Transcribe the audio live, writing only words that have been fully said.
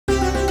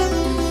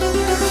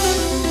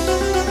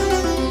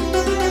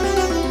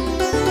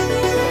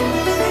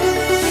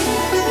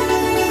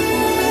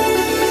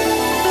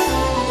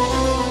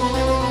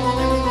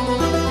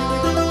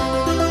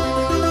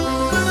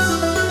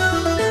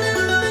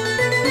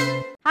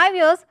Hi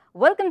viewers,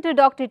 welcome to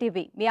doctor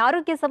TV. మీ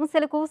ఆరోగ్య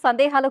సమస్యలకు,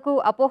 సందేహాలకు,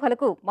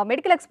 అపోహలకు మా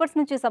మెడికల్ ఎక్స్పర్ట్స్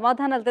నుంచి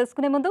సమాధానాలు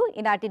తెలుసుకునే ముందు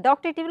ఈనాటి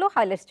డాక్టర్ టీవీలో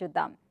హైలైట్స్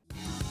చూద్దాం.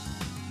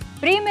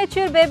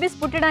 ప్రీమెచ్యూర్ బేబీస్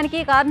పుట్టడానికి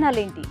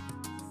కారణాలేంటి?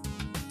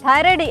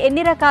 థైరాయిడ్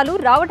ఎన్ని రకాలు,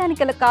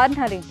 రావడానికి గల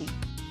కారణాలేంటి?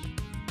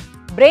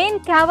 బ్రెయిన్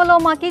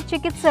క్యావలోమాకి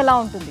చికిత్స ఎలా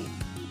ఉంటుంది?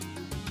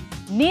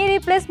 నీ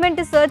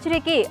రీప్లేస్మెంట్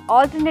సర్జరీకి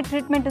ఆల్టర్నేట్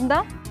ట్రీట్మెంట్ ఉందా?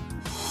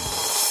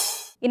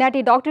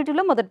 ఈనాటి డాక్టర్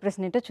టీవీలో మొదటి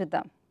ప్రశ్న ఏంటో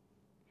చూద్దాం.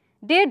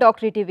 Dear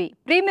doctor TV,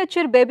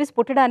 premature babies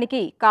పుట్టడానికి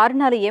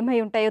కారణాలు ఏమై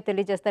ఉంటాయో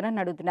తెలియజేస్తారని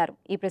అడుగుతున్నారు.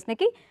 ఈ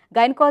ప్రశ్నకి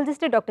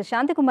గైనకాలజిస్ట్ డాక్టర్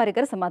శాంతికుమారి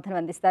గారు సమాధానం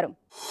అందిస్తారు.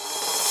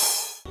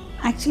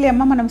 యాక్చువల్లీ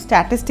అమ్మ, మనం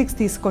స్టాటిస్టిక్స్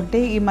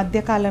తీసుకుంటే ఈ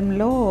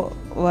మధ్యకాలంలో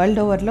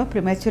వరల్డ్ ఓవర్లో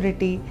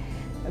ప్రిమెచ్యూరిటీ,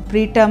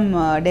 ప్రీటర్మ్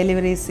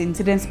డెలివరీస్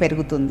ఇన్సిడెన్స్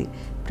పెరుగుతుంది.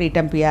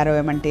 ప్రీటర్మ్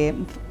పిఆర్ఓఎం అంటే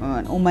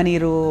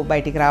ఉమ్మనీరు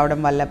బయటికి రావడం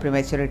వల్ల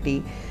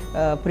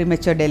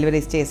ప్రిమెచ్యూర్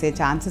డెలివరీస్ చేసే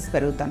ఛాన్సెస్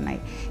పెరుగుతున్నాయి.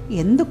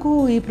 ఎందుకు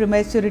ఈ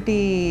ప్రిమెచ్యూరిటీ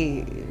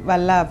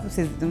వల్ల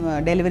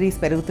డెలివరీస్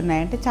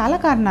పెరుగుతున్నాయంటే చాలా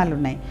కారణాలు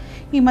ఉన్నాయి.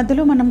 ఈ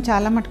మధ్యలో మనం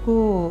చాలా మటుకు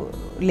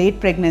లేట్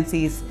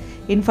ప్రెగ్నెన్సీస్,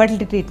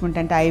 ఇన్ఫర్టిలిటీ ట్రీట్మెంట్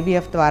అంటే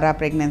ఐవీఎఫ్ ద్వారా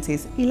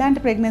ప్రెగ్నెన్సీస్,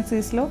 ఇలాంటి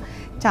ప్రెగ్నెన్సీస్లో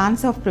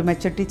ఛాన్స్ ఆఫ్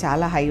ప్రిమెచ్యూరిటీ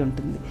చాలా హై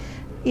ఉంటుంది.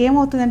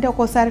 ఏమవుతుందంటే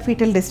ఒక్కోసారి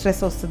ఫీటల్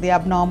డిస్ట్రెస్ వస్తుంది,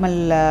 అబ్నార్మల్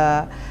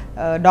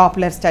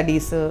డాప్లర్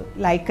స్టడీస్,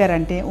 లైకర్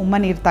అంటే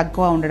ఉమ్మనీరు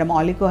తక్కువ ఉండడం,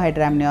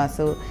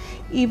 ఆలిగోహైడ్రామ్నియాస్,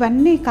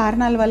 ఇవన్నీ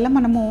కారణాల వల్ల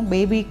మనము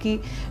బేబీకి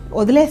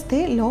వదిలేస్తే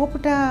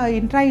లోపల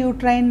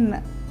ఇంట్రాయూట్రైన్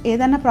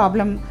ఏదైనా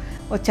ప్రాబ్లం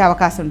వచ్చే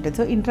అవకాశం ఉంటుంది.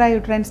 So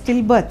intrauterine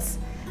still births,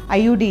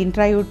 IUD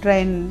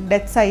intrauterine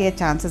deaths అయ్యే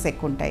ఛాన్సెస్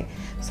ఎక్కువ ఉంటాయి.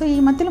 సో ఈ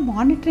మధ్యలో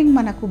మానిటరింగ్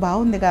మనకు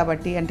బాగుంది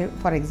కాబట్టి, అంటే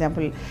ఫర్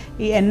ఎగ్జాంపుల్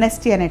ఈ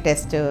ఎన్ఎస్టీ అనే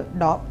టెస్ట్,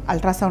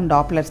 అల్ట్రాసౌండ్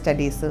డాప్లర్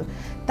స్టడీస్,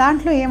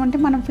 దాంట్లో ఏమంటే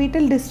మనం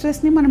ఫీటల్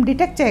డిస్ట్రెస్ని మనం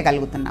డిటెక్ట్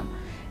చేయగలుగుతున్నాం.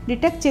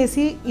 డిటెక్ట్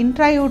చేసి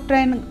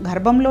ఇంట్రాయూట్రైన్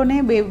గర్భంలోనే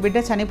బిడ్డ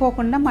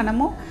చనిపోకుండా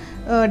మనము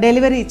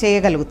డెలివరీ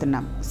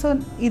చేయగలుగుతున్నాం. సో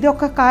ఇది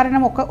ఒక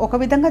కారణం. ఒక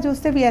విధంగా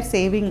చూస్తే we are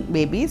saving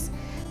babies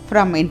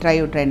from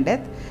intrauterine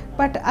death.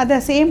 But at the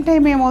same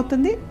time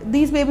ఏమవుతుంది,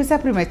 these babies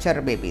are premature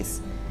babies.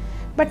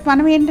 But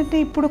మనం ఏంటంటే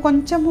ఇప్పుడు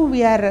కొంచెము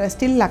వీఆర్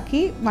స్టిల్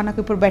లక్కీ, మనకు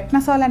ఇప్పుడు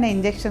బెట్నసాల్ అనే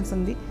ఇంజెక్షన్స్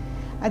ఉంది.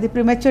 అది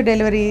ప్రిమెచ్యూర్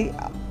డెలివరీ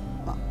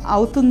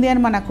అవుతుంది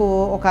అని మనకు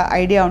ఒక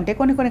ఐడియా ఉంటే,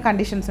 కొన్ని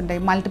కండిషన్స్ ఉంటాయి.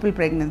 మల్టిపుల్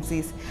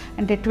ప్రెగ్నెన్సీస్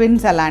అంటే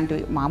ట్విన్స్,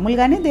 అలాంటివి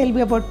మామూలుగానే they will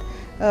be about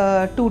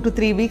 2 to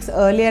 3 weeks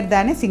earlier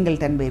దానే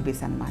singleton babies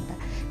అనమాట.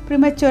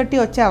 ప్రిమెచ్యూరిటీ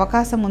వచ్చే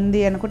అవకాశం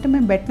ఉంది అనుకుంటే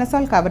మేము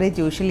బెట్నసాల్ కవరేజ్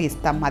యూజువల్లీ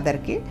ఇస్తాం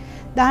మదర్కి.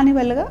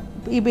 దానివల్ల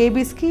ఈ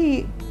బేబీస్కి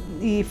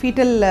ఈ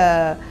ఫీటల్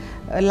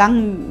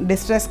లంగ్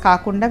డిస్ట్రెస్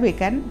కాకుండా వీ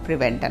క్యాన్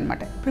ప్రివెంట్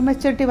అనమాట.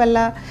 ప్రిమెచ్యూరిటీ వల్ల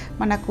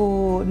మనకు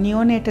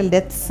నియోనేటల్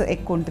డెత్స్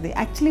ఎక్కువ ఉంటుంది.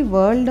 యాక్చువల్లీ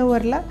వరల్డ్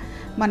ఓవర్లో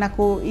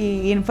మనకు ఈ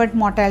ఇన్ఫెంట్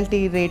మార్టాలిటీ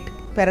రేట్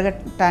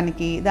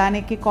పెరగటానికి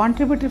దానికి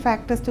కాంట్రిబ్యూటరీ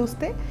ఫ్యాక్టర్స్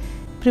చూస్తే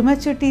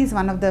prematurity is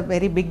one of the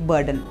very big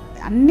burden.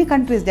 అన్ని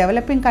కంట్రీస్,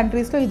 డెవలపింగ్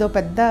కంట్రీస్లో ఇదో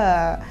పెద్ద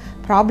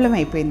ప్రాబ్లం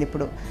అయిపోయింది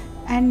ఇప్పుడు.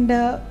 అండ్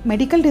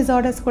మెడికల్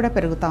డిజార్డర్స్ కూడా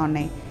పెరుగుతూ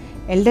ఉన్నాయి.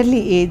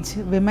 Elderly age,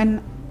 women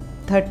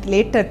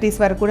late 30s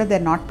వరకు కూడా they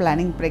are not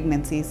planning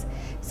pregnancies.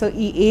 So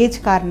ఈ ఏజ్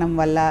కారణం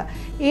వల్ల,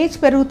 ఏజ్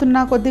పెరుగుతున్న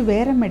కొద్దీ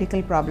వేరే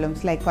medical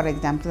problems like for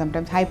example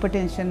sometimes hyper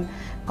tension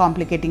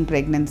complicating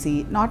pregnancy,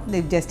 not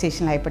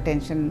gestational hyper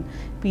tension,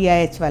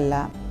 PIH వల్ల,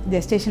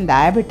 జెస్టేషన్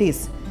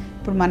డయాబెటీస్.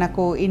 ఇప్పుడు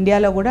మనకు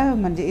ఇండియాలో కూడా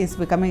is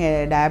becoming a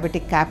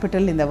diabetic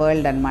capital in the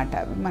world అనమాట.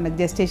 మనకు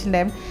జెస్టేషన్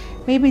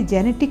మేబీ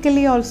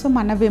జెనెటికలీ ఆల్సో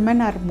మన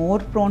women are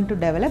more prone to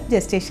develop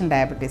gestational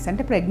diabetes.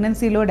 అంటే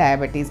ప్రెగ్నెన్సీలో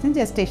డయాబెటీస్ని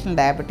జెస్టేషనల్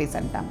డయాబెటీస్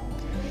అంటాం.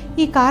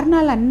 ఈ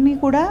కారణాలన్నీ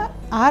కూడా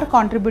are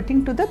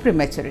contributing to the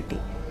prematurity.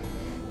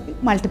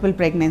 Multiple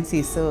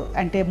pregnancies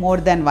అంటే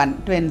మోర్ దెన్ 1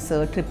 ట్విన్స్,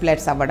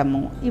 ట్రిప్లెట్స్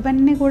అవ్వడము,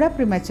 ఇవన్నీ కూడా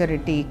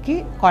ప్రిమెచ్యూరిటీకి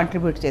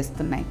కాంట్రిబ్యూట్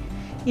చేస్తున్నాయి.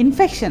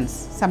 Infections,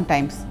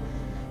 sometimes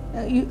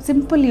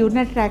simple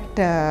urinary tract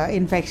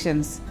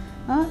infections,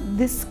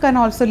 this can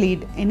also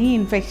lead, any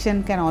infection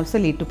can also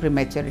lead to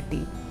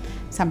prematurity.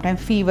 Sometimes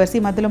fevers,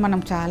 ఈ మధ్యలో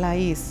మనం చాలా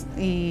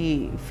ఈ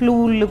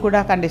ఫ్లూలు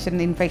కూడా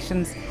కండిషన్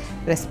ఇన్ఫెక్షన్స్,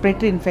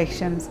 రెస్పిరేటరీ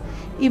ఇన్ఫెక్షన్స్,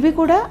 ఇవి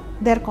కూడా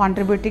they are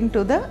contributing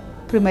to the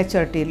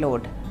prematurity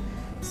load.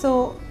 So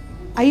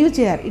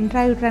IUGR,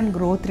 intrauterine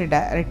growth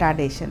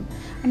retardation,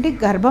 అంటే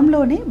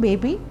గర్భంలోనే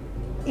baby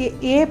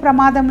ఏ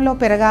ప్రమాదంలో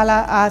పెరగాల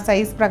ఆ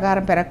సైజ్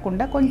ప్రకారం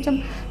పెరగకుండా కొంచెం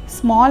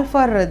స్మాల్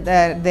ఫర్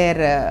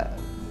దేర్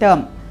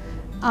టర్మ్,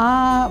 ఆ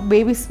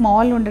బేబీ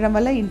స్మాల్ ఉండడం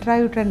వల్ల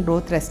ఇంట్రాయూట్రైన్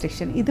గ్రోత్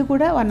రెస్ట్రిక్షన్, ఇది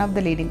కూడా వన్ ఆఫ్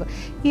ద లీడింగ్.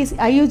 ఈ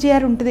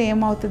ఐయుజిఆర్ ఉంటుంది,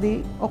 ఏమవుతుంది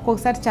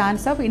ఒక్కొక్కసారి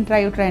ఛాన్స్ ఆఫ్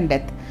ఇంట్రాయూట్రైన్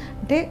డెత్,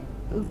 అంటే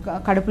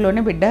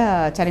కడుపులోనే బిడ్డ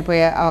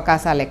చనిపోయే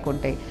అవకాశాలు ఎక్కువ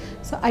ఉంటాయి.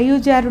 సో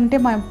ఐయుజిఆర్ ఉంటే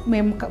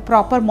మేము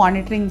ప్రాపర్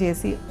మానిటరింగ్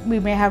చేసి we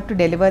may have to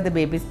deliver the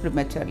babies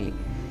ప్రిమెచ్యూర్లీ.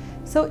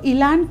 So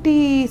ఇలాంటి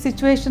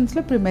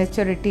సిచ్యువేషన్స్లో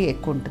ప్రిమెచ్యూరిటీ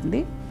ఎక్కువ ఉంటుంది.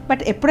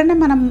 బట్ ఎప్పుడైనా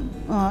మనం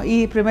ఈ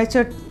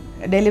ప్రిమెచ్యూర్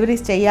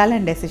డెలివరీస్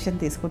చేయాలని డెసిషన్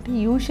తీసుకుంటే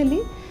యూజువల్లీ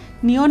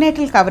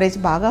నియోనేటల్ కవరేజ్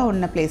బాగా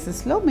ఉన్న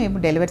ప్లేసెస్లో మేము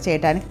డెలివరీ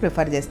చేయడానికి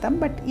ప్రిఫర్ చేస్తాం.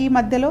 బట్ ఈ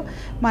మధ్యలో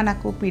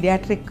మనకు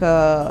paediatric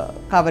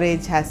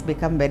coverage has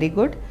become very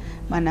good.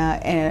 మన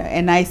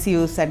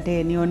ఎన్ఐసియూస్ అంటే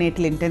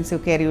నియోనేటల్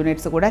ఇంటెన్సివ్ కేర్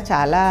యూనిట్స్ కూడా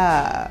చాలా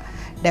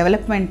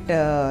డెవలప్మెంట్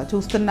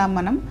చూస్తున్నాం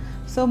మనం.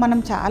 సో మనం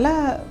చాలా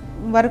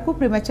వరకు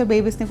ప్రిమెచ్యూర్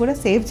బేబీస్ని కూడా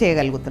సేవ్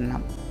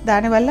చేయగలుగుతున్నాం.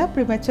 దానివల్ల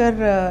premature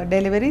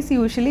deliveries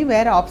usually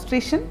wear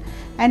obstetrician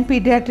and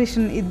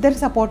paediatrician ఇద్దరు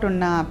సపోర్ట్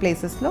ఉన్న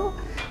ప్లేసెస్లో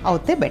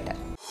అవుతే బెటర్.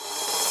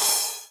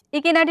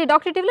 ఇక ఈనాటి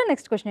డాక్టర్ టీవీలో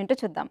నెక్స్ట్ క్వశ్చన్ ఏంటో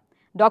చూద్దాం.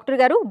 డాక్టర్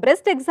గారు,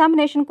 బ్రెస్ట్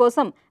ఎగ్జామినేషన్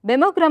కోసం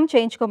మెమోగ్రామ్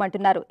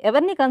చేయించుకోమంటున్నారు,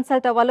 ఎవరిని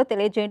కన్సల్ట్ అవ్వాలో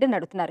తెలియజేయండి అని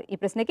అడుగుతున్నారు. ఈ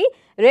ప్రశ్నకి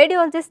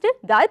రేడియాలజిస్ట్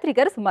గాయత్రి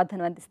గారు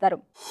సమాధానం అందిస్తారు.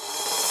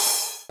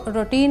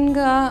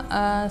 రొటీన్గా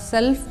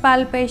సెల్ఫ్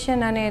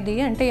పాల్పేషన్ అనేది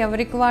అంటే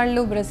ఎవరికి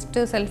వాళ్ళు బ్రెస్ట్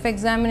సెల్ఫ్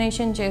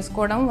ఎగ్జామినేషన్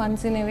చేసుకోవడం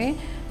వన్స్ ఇన్ అవే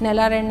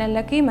నెల 2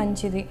 నెలలకి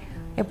మంచిది.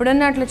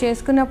 ఎప్పుడన్నా అట్లా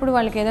చేసుకున్నప్పుడు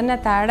వాళ్ళకి ఏదైనా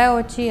తేడా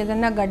వచ్చి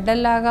ఏదైనా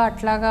గడ్డల్లాగా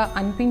అట్లాగా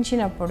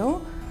అనిపించినప్పుడు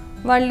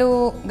వాళ్ళు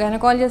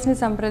గైనకాలజిస్ట్ని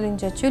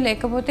సంప్రదించవచ్చు.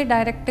 లేకపోతే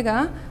డైరెక్ట్గా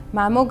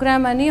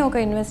మ్యామోగ్రామ్ అని ఒక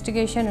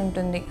ఇన్వెస్టిగేషన్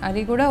ఉంటుంది,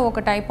 అది కూడా ఒక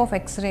టైప్ ఆఫ్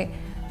ఎక్స్రే.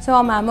 సో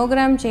ఆ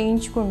మ్యామోగ్రామ్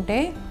చేయించుకుంటే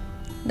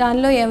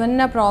దానిలో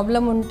ఏమన్నా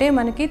ప్రాబ్లం ఉంటే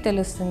మనకి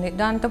తెలుస్తుంది.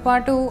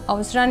 దాంతోపాటు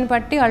అవసరాన్ని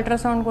బట్టి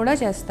అల్ట్రాసౌండ్ కూడా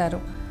చేస్తారు.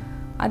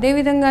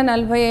 అదేవిధంగా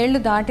 40 ఏళ్ళు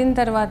దాటిన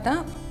తర్వాత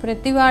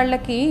ప్రతి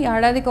వాళ్ళకి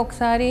ఏడాదికి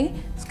ఒకసారి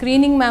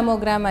స్క్రీనింగ్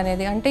మ్యామోగ్రామ్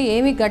అనేది, అంటే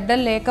ఏమి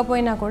గడ్డలు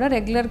లేకపోయినా కూడా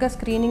రెగ్యులర్గా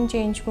స్క్రీనింగ్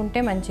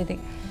చేయించుకుంటే మంచిది.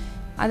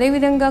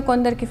 అదేవిధంగా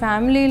కొందరికి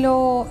ఫ్యామిలీలో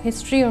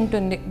హిస్టరీ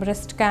ఉంటుంది,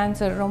 బ్రెస్ట్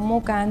క్యాన్సర్, రొమ్ము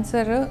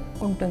క్యాన్సర్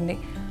ఉంటుంది.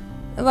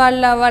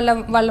 వాళ్ళ వాళ్ళ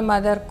వాళ్ళ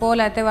మదర్కో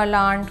లేకపోతే వాళ్ళ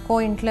ఆంట్కో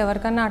ఇంట్లో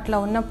ఎవరికన్నా అట్లా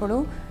ఉన్నప్పుడు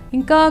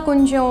ఇంకా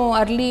కొంచెం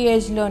అర్లీ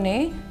ఏజ్లోనే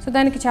సో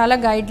దానికి చాలా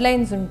గైడ్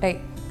లైన్స్ ఉంటాయి.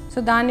 సో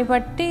దాన్ని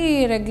బట్టి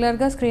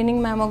రెగ్యులర్గా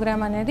స్క్రీనింగ్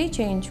మ్యామోగ్రామ్ అనేది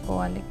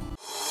చేయించుకోవాలి.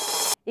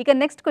 ఇక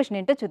నెక్స్ట్ క్వశ్చన్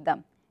ఏంటో చూద్దాం.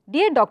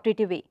 డియర్ డాక్టర్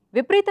టీవీ,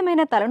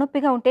 విపరీతమైన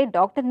తలనొప్పిగా ఉంటే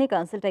డాక్టర్ని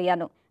కన్సల్ట్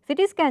అయ్యాను.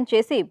 సిటీ స్కాన్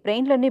చేసి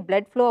బ్రెయిన్లోని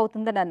బ్లడ్ ఫ్లో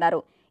అవుతుందని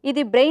అన్నారు.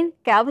 ఇది బ్రెయిన్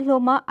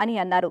క్యావలోమా అని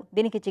అన్నారు.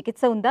 దీనికి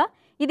చికిత్స ఉందా?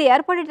 ఇది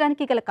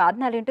ఏర్పడడానికి గల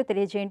కారణాలేంటో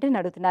తెలియజేయండి అని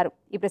అడుగుతున్నారు.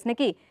 ఈ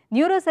ప్రశ్నకి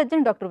న్యూరో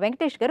సర్జన్ డాక్టర్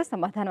వెంకటేష్ గారు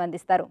సమాధానం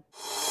అందిస్తారు.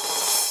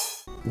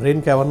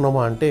 బ్రెయిన్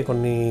క్యావర్నోమా అంటే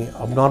కొన్ని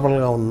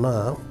అబ్నార్మల్గా ఉన్న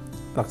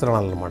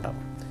రక్తనాళాలు అన్నమాట.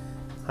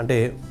 అంటే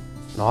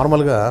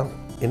నార్మల్గా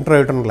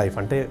ఇంట్రాయూటరల్ లైఫ్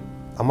అంటే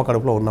అమ్మ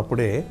కడుపులో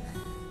ఉన్నప్పుడే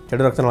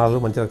చెడు రక్తనాళాలు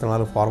మంచి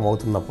రక్తనాళాలు ఫార్మ్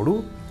అవుతున్నప్పుడు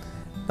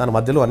దాని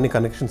మధ్యలో అన్ని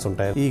కనెక్షన్స్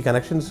ఉంటాయి. ఈ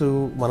కనెక్షన్స్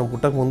మనం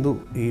పుట్టక ముందు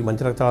ఈ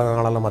మంచి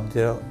రక్తనాళాల మధ్య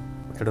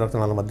చెడు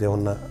రక్తనాళాల మధ్య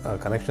ఉన్న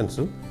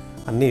కనెక్షన్స్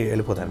అన్నీ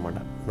వెళ్ళిపోతాయి అన్నమాట.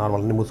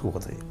 నార్మల్ అన్నీ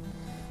మూసుకుపోతాయి.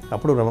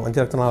 అప్పుడు మంచి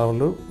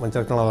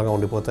రక్తనాళాలుగా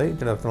ఉండిపోతాయి,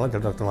 చెడు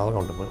రక్తనాళాలుగా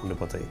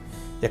ఉండిపోతాయి.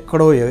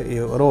 ఎక్కడో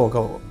ఎవరో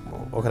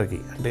ఒకరికి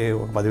అంటే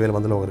ఒక 10,000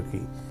 మందిలో ఒకరికి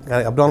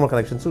అబ్నార్మల్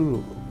కనెక్షన్స్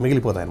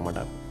మిగిలిపోతాయి అన్నమాట,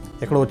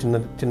 ఎక్కడో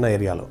చిన్న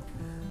ఏరియాలో.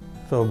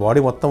 సో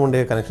బాడీ మొత్తం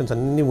ఉండే కనెక్షన్స్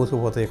అన్నీ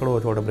మూసుకుపోతాయి, ఎక్కడో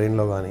చోట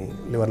బ్రెయిన్లో కానీ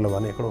లివర్లో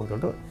కానీ ఎక్కడో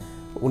చోట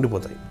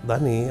ఉండిపోతాయి.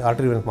 దాన్ని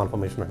ఆర్టరీ వెన్స్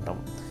మాల్ఫర్మేషన్ అంటాం.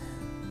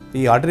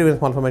 ఈ ఆర్టరీ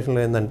వెన్స్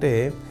మాల్ఫర్మేషన్లో ఏంటంటే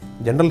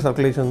జనరల్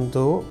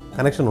సర్క్యులేషన్తో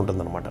కనెక్షన్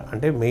ఉంటుందన్నమాట.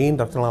 అంటే మెయిన్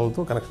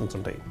రక్తనాళాలతో కనెక్షన్స్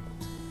ఉంటాయి.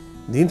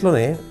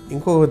 దీంట్లోనే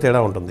ఇంకో తేడా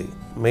ఉంటుంది.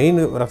 మెయిన్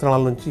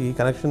రక్తనాళాల నుంచి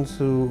కనెక్షన్స్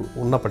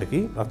ఉన్నప్పటికీ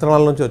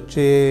రక్తనాళాల నుంచి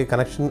వచ్చే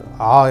కనెక్షన్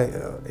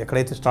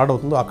ఎక్కడైతే స్టార్ట్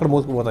అవుతుందో అక్కడ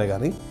మూసుకుపోతాయి,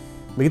 కానీ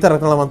మిగతా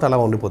రక్తనాళం అంతా అలా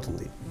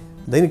ఉండిపోతుంది.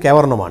 దీన్ని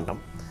క్యావర్నోమా అంటాం.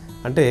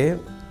 అంటే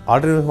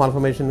ఆర్టరీ వెన్స్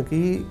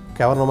మాల్ఫర్మేషన్కి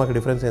క్యావర్నోమాకి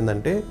డిఫరెన్స్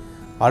ఏంటంటే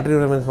ఆర్టరీ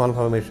వెన్స్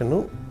మాల్ఫర్మేషన్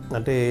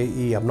అంటే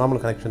ఈ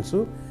అబ్నార్మల్ కనెక్షన్స్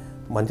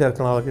మంచి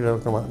రక్తనాళాలకి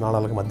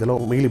రక్తనాళాలకి మధ్యలో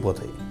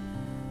మిగిలిపోతాయి.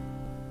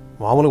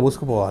 మామూలుగా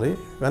మూసుకుపోవాలి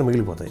కానీ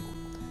మిగిలిపోతాయి.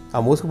 ఆ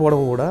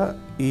మూసుకుపోవడం కూడా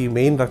ఈ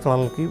మెయిన్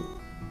రక్తనాళాలకి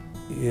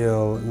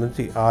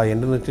నుంచి ఆ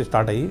ఎండ్ నుంచి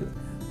స్టార్ట్ అయ్యి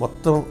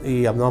మొత్తం ఈ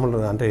అబ్నార్మల్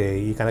అంటే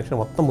ఈ కనెక్షన్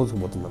మొత్తం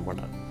మూసుకుపోతుంది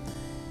అనమాట.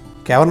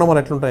 క్యావర్నోమాలు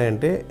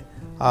ఎట్లుంటాయంటే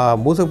ఆ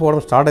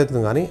మూసుకుపోవడం స్టార్ట్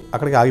అవుతుంది కానీ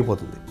అక్కడికి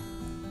ఆగిపోతుంది.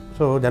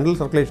 సో జనరల్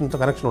సర్క్యులేషన్తో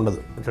కనెక్షన్ ఉండదు.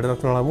 చెడు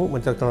రక్తనాళము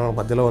మంచి రక్తనాళం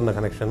మధ్యలో ఉన్న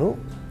కనెక్షను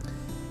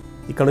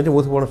ఇక్కడ నుంచి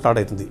మూసుకుపోవడం స్టార్ట్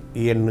అవుతుంది,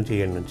 ఈ ఎండ్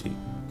నుంచి.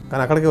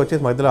 కానీ అక్కడికి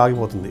వచ్చేసి మధ్యలో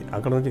ఆగిపోతుంది,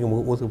 అక్కడ నుంచి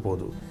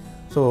మూసుకుపోదు.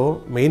 సో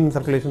మెయిన్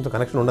సర్క్యులేషన్తో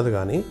కనెక్షన్ ఉండదు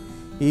కానీ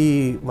ఈ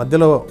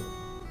మధ్యలో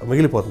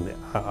మిగిలిపోతుంది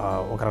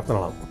ఒక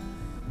రక్తనాళం.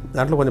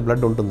 దాంట్లో కొంచెం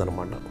బ్లడ్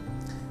ఉంటుందన్నమాట.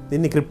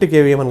 దీన్ని క్రిప్టిక్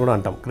ఏవిఎం అని కూడా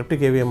అంటాం.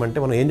 క్రిప్టిక్ ఏవిఎం అంటే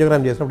మనం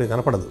యాంజియోగ్రామ్ చేసినప్పుడు ఇది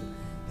కనపడదు,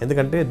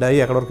 ఎందుకంటే డై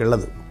అక్కడ వరకు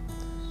వెళ్ళదు,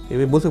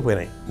 ఇవి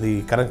మూసుకుపోయినాయి.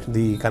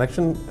 The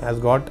connection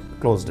has got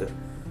closed,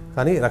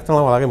 కానీ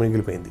రక్తనాళం అలాగే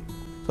మిగిలిపోయింది.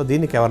 సో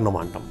దీన్ని క్యావర్నోమా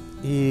అంటాం.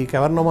 ఈ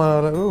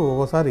క్యావర్నోమాలు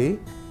ఒక్కోసారి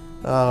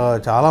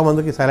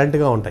చాలామందికి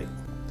సైలెంట్గా ఉంటాయి.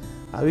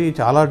 అవి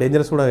చాలా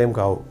డేంజరస్ కూడా ఏం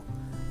కావు.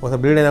 ఒకసారి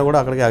బ్లీడ్ అయినా కూడా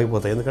అక్కడికి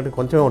ఆగిపోతాయి, ఎందుకంటే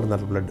కొంచెమే ఉంటుంది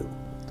అట్లా బ్లడ్.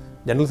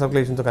 జనరల్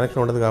సర్క్యులేషన్తో కనెక్షన్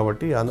ఉండదు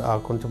కాబట్టి ఆ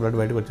కొంచెం బ్లడ్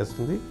బయటకు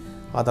వచ్చేస్తుంది.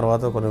 ఆ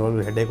తర్వాత కొన్ని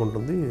రోజులు హెడేక్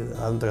ఉంటుంది,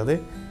 అంతకదే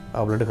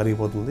ఆ బ్లడ్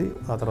కరిగిపోతుంది,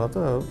 ఆ తర్వాత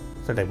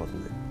సెట్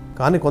అయిపోతుంది.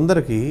 కానీ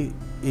కొందరికి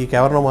ఈ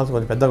క్యావర్నోమాస్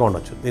కొంచెం పెద్దగా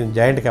ఉండొచ్చు. దీన్ని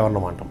జాయింట్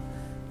క్యావర్నోమా అంటాం.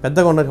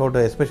 పెద్దగా ఉన్న చోట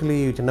ఎస్పెషల్లీ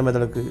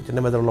చిన్న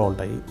మెదడులో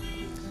ఉంటాయి,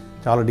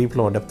 చాలా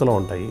డెప్త్లో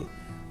ఉంటాయి.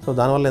 సో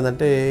దానివల్ల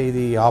ఏంటంటే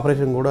ఇది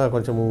ఆపరేషన్ కూడా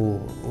కొంచెము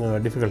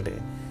డిఫికల్టే.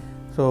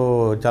 సో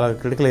చాలా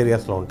క్రిటికల్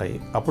ఏరియాస్లో ఉంటాయి.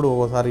 అప్పుడు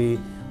ఒకసారి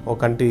ఒక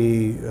కంటి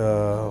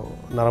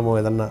నరము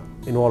ఏదన్నా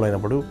ఇన్వాల్వ్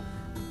అయినప్పుడు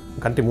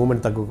కంటి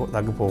మూమెంట్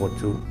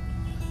తగ్గిపోవచ్చు,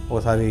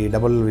 ఒకసారి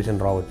డబుల్ విజన్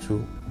రావచ్చు,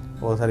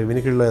 ఒకసారి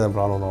వినికిడిలో ఏదైనా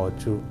ప్రాబ్లం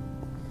రావచ్చు.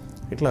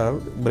 ఇట్లా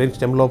బ్రెయిన్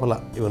స్టెమ్ లోపల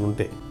ఇవన్నీ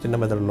ఉంటే చిన్న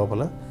మెదడు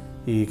లోపల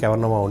ఈ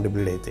క్యావర్నోమా ఉండి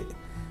బ్లీడ్ అయితే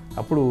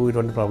అప్పుడు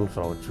ఇటువంటి ప్రాబ్లమ్స్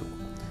రావచ్చు.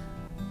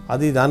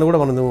 దాన్ని కూడా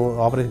మనం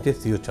ఆపరేషన్ చేసి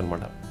తీయొచ్చు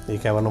అనమాట. ఈ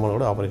క్యావర్నోమాను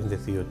కూడా ఆపరేషన్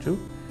చేసి తీయొచ్చు,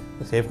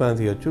 సేఫ్గానే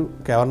తీయొచ్చు.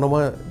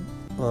 క్యావర్నోమా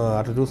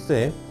అట్లా చూస్తే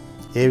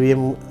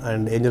ఏవిఎం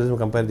అండ్ ఏంజలిజం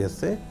కంపేర్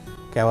చేస్తే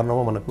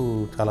క్యావర్నోమా మనకు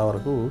చాలా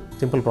వరకు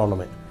సింపుల్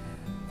ప్రాబ్లమే.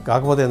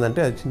 కాకపోతే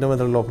ఏంటంటే అది చిన్న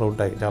మెదడు లోపల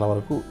ఉంటాయి, చాలా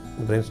వరకు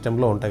బ్రెయిన్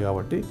స్టెమ్లో ఉంటాయి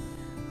కాబట్టి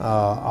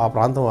ఆ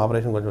ప్రాంతం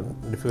ఆపరేషన్ కొంచెం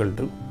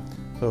డిఫికల్ట్.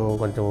 సో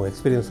కొంచెం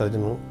ఎక్స్పీరియన్స్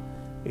సర్జన్,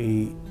 ఈ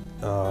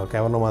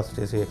క్యావర్నోమాస్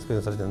చేసే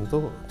ఎక్స్పీరియన్స్ సర్జన్తో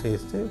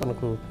చేస్తే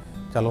మనకు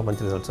చాలా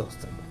మంచి రిజల్ట్స్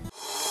వస్తాయి.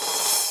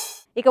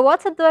 ఇక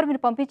వాట్సాప్ ద్వారా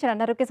మీరు పంపించిన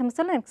అనారోగ్య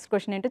సమస్యలు నెక్స్ట్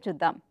క్వశ్చన్ ఏంటో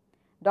చూద్దాం.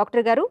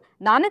 డాక్టర్ గారు,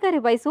 నాన్నగారి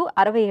వయసు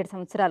 67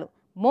 సంవత్సరాలు,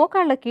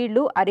 మోకాళ్ల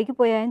కీళ్లు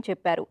అరిగిపోయాయని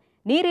చెప్పారు.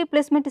 Knee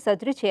replacement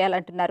surgery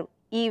చేయాలంటున్నారు.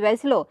 ఈ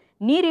వయసులో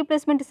నీ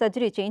రీప్లేస్మెంట్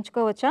సర్జరీ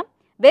చేయించుకోవచ్చా?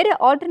 వేరే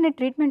ఆల్టర్నేట్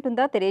ట్రీట్మెంట్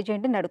ఉందా?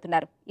 తెలియజేయండి అని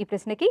అడుగుతున్నారు. ఈ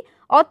ప్రశ్నకి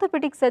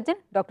orthopaedic surgeon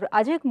doctor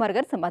Ajay Kumar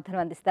గారు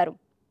సమాధానం అందిస్తారు.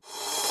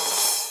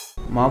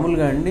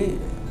 మామూలుగా అండి,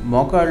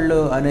 మోకాళ్ళు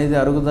అనేది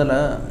అరుగుదల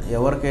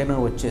ఎవరికైనా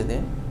వచ్చేదే.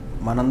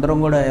 మనందరం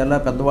కూడా ఎలా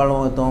పెద్దవాళ్ళం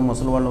అవుతాం,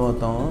 ముసలివాళ్ళం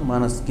అవుతాం,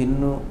 మన స్కిన్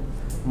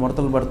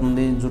ముడతలు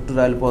పడుతుంది, జుట్టు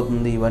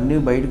రాలిపోతుంది, ఇవన్నీ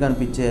బయట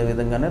కనిపించే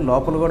విధంగానే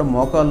లోపల కూడా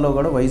మోకాల్లో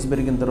కూడా వయసు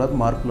పెరిగిన తర్వాత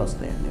మార్పులు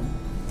వస్తాయండి.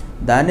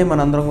 దాన్ని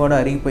మనందరం కూడా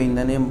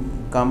అరిగిపోయిందని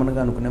కామన్గా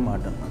అనుకునే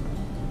మాట అన్నమాట.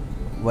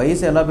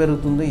 వయసు ఎలా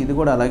పెరుగుతుందో ఇది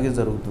కూడా అలాగే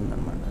జరుగుతుంది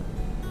అన్నమాట.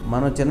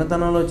 మనం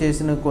చిన్నతనంలో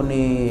చేసిన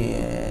కొన్ని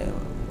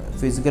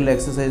ఫిజికల్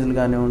ఎక్సర్సైజులు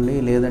కానివ్వండి,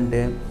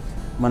 లేదంటే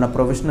మన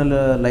ప్రొఫెషనల్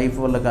లైఫ్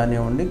వల్ల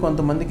కానివ్వండి,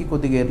 కొంతమందికి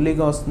కొద్దిగా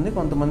ఎర్లీగా వస్తుంది,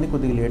 కొంతమంది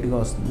కొద్దిగా లేట్గా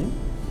వస్తుంది.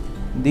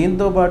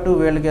 దీంతోపాటు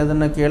వీళ్ళకి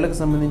ఏదైనా కీళ్ళకి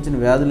సంబంధించిన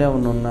వ్యాధులు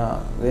ఏమైనా ఉన్నా,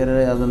 వేరే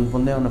ఏదైనా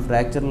పొందేమన్నా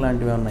ఫ్రాక్చర్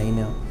లాంటివి ఏమైనా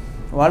అయినా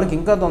వాళ్ళకి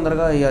ఇంకా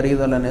తొందరగా ఈ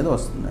అరుగుదల అనేది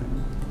వస్తుందండి.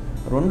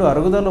 2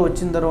 అరుగుదల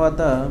వచ్చిన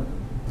తర్వాత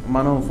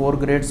మనం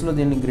 4 గ్రేడ్స్లో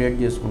దీన్ని గ్రేడ్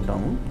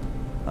చేసుకుంటాము.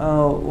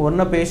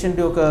 ఉన్న పేషెంట్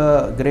యొక్క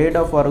గ్రేడ్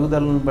ఆఫ్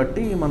అరుగుదలను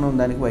బట్టి మనం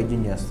దానికి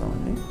వైద్యం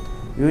చేస్తామండి.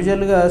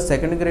 యూజువల్గా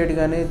 2nd గ్రేడ్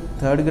కానీ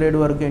 3rd గ్రేడ్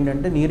వరకు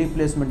ఏంటంటే నీ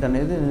రీప్లేస్మెంట్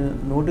అనేది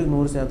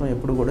 100%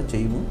 ఎప్పుడు కూడా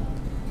చేయము.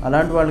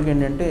 అలాంటి వాళ్ళకి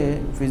ఏంటంటే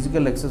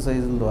ఫిజికల్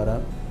ఎక్సర్సైజుల ద్వారా,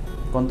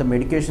 కొంత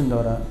మెడికేషన్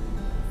ద్వారా,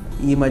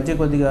 ఈ మధ్య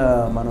కొద్దిగా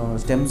మనం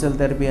స్టెమ్ సెల్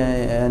థెరపీ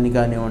అని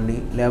కానివ్వండి,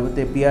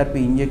 లేకపోతే పిఆర్పి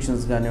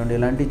ఇంజెక్షన్స్ కానివ్వండి,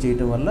 ఇలాంటివి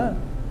చేయటం వల్ల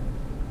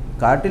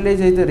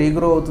కార్టిలేజ్ అయితే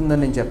రీగ్రో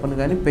అవుతుందని నేను చెప్పను,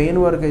 కానీ పెయిన్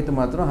వరకు అయితే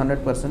మాత్రం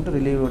 100%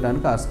 రిలీవ్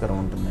ఇవ్వడానికి ఆస్కారం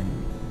ఉంటుందండి.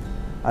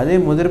 అదే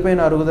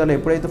ముదిరిపోయిన అరుగుదల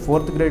ఎప్పుడైతే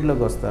 4th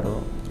గ్రేడ్లోకి వస్తారో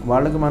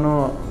వాళ్ళకి మనం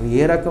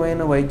ఏ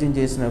రకమైన వైద్యం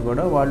చేసినా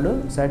కూడా వాళ్ళు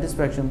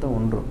సాటిస్ఫాక్షన్తో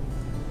ఉండరు.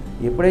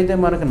 ఎప్పుడైతే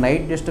మనకు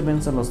నైట్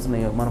డిస్టర్బెన్స్లు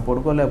వస్తున్నాయో, మనం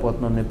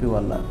పడుకోలేకపోతున్నాం నొప్పి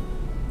వల్ల,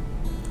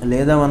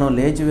 లేదా మనం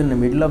లేచి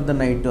మిడిల్ ఆఫ్ ద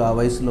నైట్ ఆ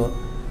వయసులో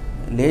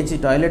లేచి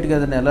టాయిలెట్కి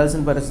ఏదైనా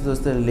వెళ్ళాల్సిన పరిస్థితి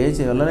వస్తే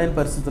లేచి వెళ్ళలేని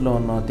పరిస్థితిలో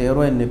ఉన్నాం,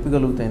 తీవ్రమైన నొప్పి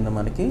కలుగుతుంది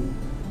మనకి,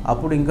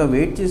 అప్పుడు ఇంకా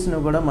వెయిట్ చేసినా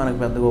కూడా మనకు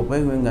పెద్దగా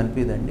ఉపయోగం ఏం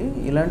కనిపించదండి.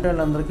 ఇలాంటి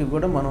వాళ్ళందరికీ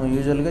కూడా మనం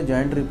యూజువల్గా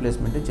జాయింట్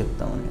రీప్లేస్మెంటే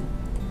చెప్తామండి.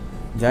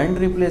 జాయింట్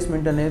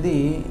రీప్లేస్మెంట్ అనేది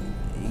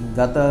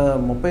గత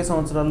 30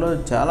 సంవత్సరాల్లో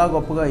చాలా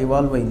గొప్పగా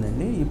ఇవాల్వ్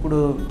అయిందండి. ఇప్పుడు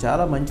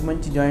చాలా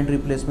మంచి జాయింట్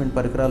రీప్లేస్మెంట్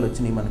పరికరాలు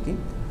వచ్చినాయి మనకి.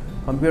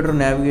 కంప్యూటర్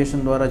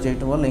నావిగేషన్ ద్వారా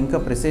చేయటం వల్ల ఇంకా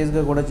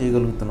ప్రిసైజ్గా కూడా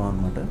చేయగలుగుతున్నాం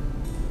అనమాట.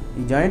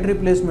 ఈ జాయింట్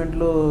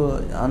రీప్లేస్మెంట్లో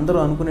అందరూ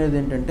అనుకునేది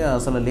ఏంటంటే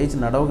అసలు లేచి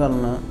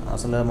నడవగలనా,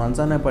 అసలు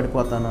మంచానే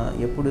పడిపోతానా,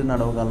 ఎప్పుడు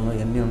నడవగలను,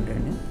 ఇవన్నీ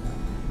ఉంటాయండి.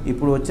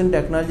 ఇప్పుడు వచ్చిన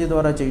టెక్నాలజీ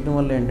ద్వారా చేయటం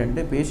వల్ల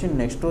ఏంటంటే పేషెంట్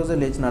నెక్స్ట్ రోజే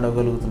లేచి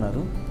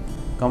నడవగలుగుతున్నారు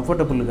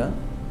కంఫర్టబుల్గా.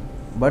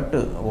 బట్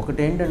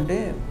ఒకటేంటంటే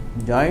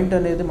జాయింట్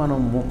అనేది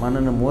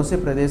మనల్ని మోసే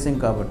ప్రదేశం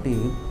కాబట్టి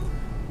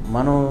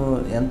మనం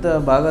ఎంత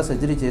బాగా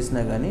సర్జరీ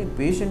చేసినా కానీ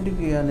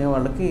పేషెంట్కి అనే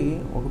వాళ్ళకి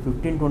ఒక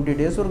 15-20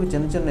 డేస్ వరకు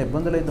చిన్న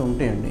ఇబ్బందులు అయితే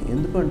ఉంటాయండి.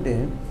 ఎందుకంటే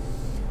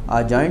ఆ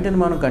జాయింట్ని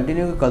మనం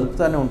కంటిన్యూగా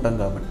కదుపుతూనే ఉంటాం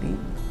కాబట్టి,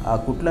 ఆ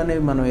కుట్లు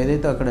అనేవి మనం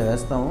ఏదైతే అక్కడ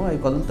వేస్తామో అవి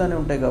కదులుతూనే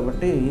ఉంటాయి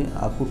కాబట్టి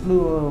ఆ కుట్లు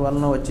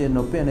వలన వచ్చే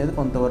నొప్పి అనేది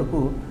కొంతవరకు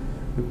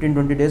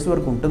 15-20 డేస్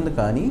వరకు ఉంటుంది.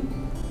 కానీ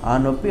ఆ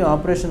నొప్పి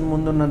ఆపరేషన్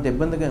ముందున్నంత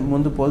ఇబ్బందిగా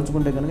ముందు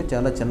పోల్చుకుంటే కనుక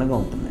చాలా చిన్నగా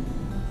ఉంటుందండి.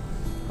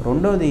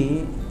 రెండోది,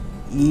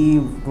 ఈ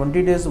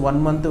 20 డేస్ 1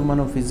 మంత్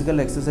మనం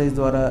ఫిజికల్ ఎక్సర్సైజ్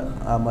ద్వారా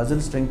ఆ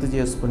మజిల్ స్ట్రెంగ్త్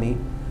చేసుకుని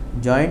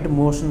జాయింట్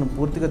మోషన్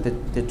పూర్తిగా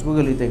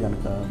తెచ్చుకోగలిగితే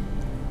కనుక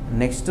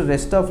నెక్స్ట్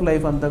రెస్ట్ ఆఫ్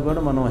లైఫ్ అంతా కూడా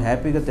మనం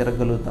హ్యాపీగా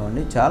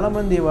తిరగలుగుతామండి.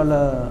 చాలామంది వాళ్ళ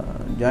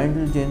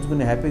జాయింట్లు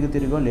చేయించుకుని హ్యాపీగా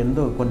తిరిగే వాళ్ళు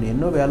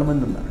ఎన్నో వేల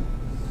మంది ఉన్నారు.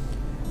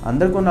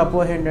 అందరికీ ఉన్న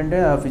అపోహ ఏంటంటే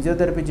ఆ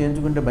ఫిజియోథెరపీ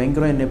చేయించుకుంటే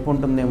భయంకరమైన నొప్పి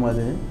ఉంటుందేమో.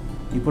 అది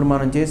ఇప్పుడు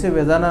మనం చేసే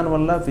విధానాల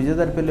వల్ల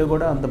ఫిజియోథెరపీలో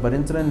కూడా అంత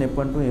భరించలేని నొప్పి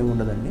అంటూ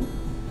ఏముండదండి.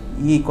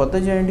 ఈ కొత్త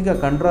జాయింట్కి ఆ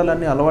కంట్రోల్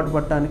అన్నీ అలవాటు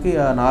పట్టడానికి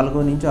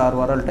 4 నుంచి 6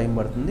 వారాలు టైం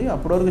పడుతుంది.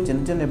 అప్పటి వరకు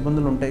చిన్న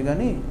ఇబ్బందులు ఉంటాయి,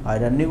 కానీ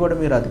అవన్నీ కూడా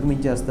మీరు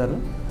అధిగమించేస్తారు.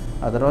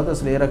 ఆ తర్వాత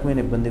అసలు ఏ రకమైన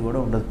ఇబ్బంది కూడా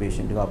ఉండదు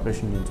పేషెంట్కి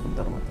ఆపరేషన్ చేయించుకున్న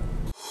తర్వాత.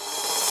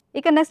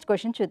 ఇక నెక్స్ట్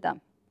క్వశ్చన్ చూద్దాం.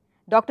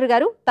 డాక్టర్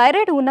గారు,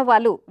 థైరాయిడ్ ఉన్న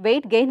వాళ్ళు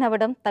వెయిట్ గెయిన్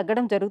అవ్వడం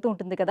తగ్గడం జరుగుతూ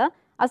ఉంటుంది కదా,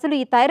 అసలు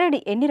ఈ థైరాయిడ్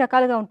ఎన్ని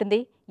రకాలుగా ఉంటుంది,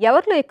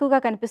 ఎవరిలో ఎక్కువగా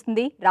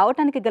కనిపిస్తుంది,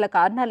 రావడానికి గల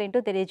కారణాలు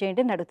ఏంటో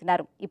తెలియజేయండి అని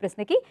అడుగుతున్నారు. ఈ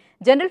ప్రశ్నకి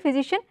జనరల్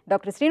ఫిజిషియన్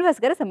డాక్టర్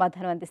శ్రీనివాస్ గారు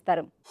సమాధానం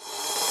అందిస్తారు.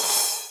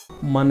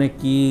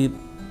 మనకి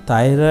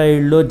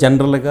థైరాయిడ్లో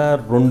జనరల్గా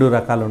 2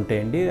 రకాలు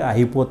ఉంటాయండి.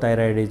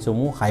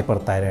 హైపోథైరాయిడిజము,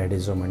 హైపర్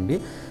థైరాయిడిజం అండి.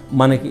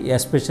 మనకి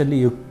ఎస్పెషల్లీ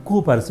ఎక్కువ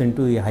పర్సెంట్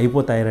ఈ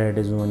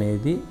హైపోథైరాయిడిజం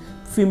అనేది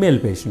ఫీమేల్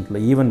పేషెంట్లో,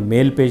 ఈవెన్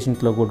మేల్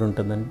పేషెంట్లో కూడా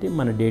ఉంటుందంటే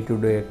మన డే టు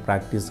డే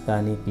ప్రాక్టీస్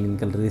కానీ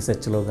క్లినికల్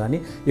రీసెర్చ్లో కానీ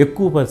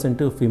ఎక్కువ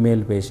పర్సెంట్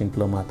ఫీమేల్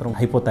పేషెంట్లో మాత్రం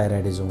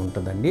హైపోథైరాయిడిజం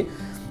ఉంటుందండి.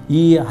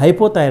 ఈ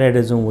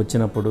హైపోథైరాయిడిజం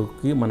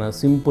వచ్చినప్పుడుకి మన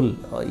సింపుల్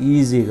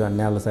ఈజీగా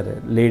నెలసరి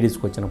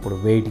లేడీస్కి వచ్చినప్పుడు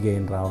వెయిట్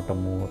గెయిన్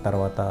రావటము,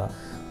 తర్వాత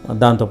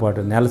దాంతోపాటు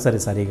నెలసరి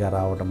సరిగా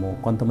రావడము,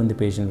 కొంతమంది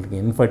పేషెంట్లకి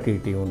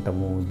ఇన్ఫర్టిలిటీ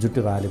ఉండటము,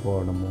 జుట్టు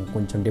రాలిపోవడము,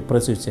 కొంచెం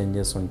డిప్రెసివ్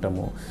చేంజెస్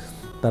ఉండటము,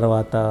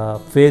 తర్వాత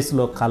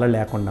ఫేస్లో కళ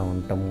లేకుండా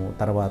ఉండటము,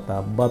 తర్వాత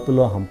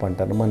బతులో హంప్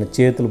అంటారు, మన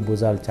చేతులు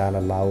భుజాలు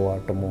చాలా లావు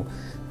అవటము,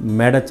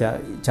 మెడ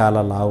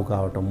చాలా లావు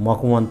కావటం,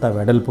 ముఖం అంతా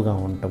వెడల్పుగా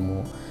ఉండటము,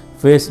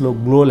 ఫేస్లో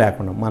గ్లో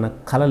లేకుండా మన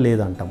కళ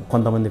లేదంటాం,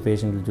 కొంతమంది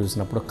పేషెంట్లు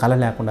చూసినప్పుడు కళ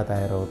లేకుండా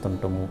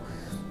తయారవుతుంటాము.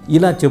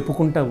 ఇలా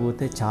చెప్పుకుంటా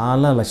పోతే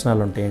చాలా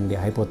లక్షణాలు ఉంటాయండి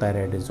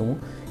హైపోథైరాయిడిజం.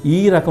 ఈ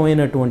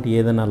రకమైనటువంటి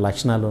ఏదైనా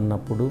లక్షణాలు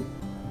ఉన్నప్పుడు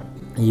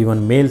ఈవెన్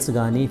మేల్స్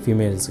కానీ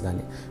ఫీమేల్స్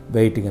కానీ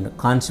వెయిట్ కానీ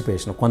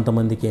కాన్స్టిపేషన్,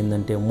 కొంతమందికి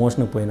ఏంటంటే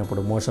మోషన్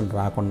పోయినప్పుడు మోషన్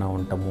రాకుండా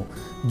ఉండటము,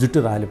 జుట్టు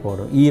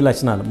రాలిపోవడం, ఈ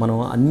లక్షణాలు మనం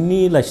అన్ని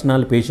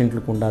లక్షణాలు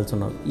పేషెంట్లకు ఉండాల్సి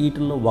ఉన్నది.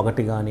 వీటిల్లో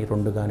 1 కానీ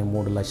 2 కానీ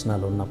 3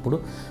 లక్షణాలు ఉన్నప్పుడు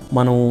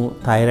మనం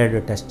thyroid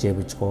test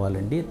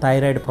చేయించుకోవాలండి.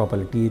 Thyroid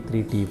profile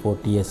T3, T4,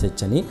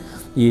 TSH అని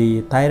ఈ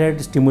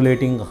థైరాయిడ్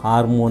స్టిమ్యులేటింగ్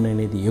హార్మోన్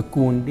అనేది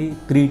ఎక్కువ ఉండి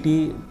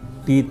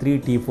T3,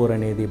 T4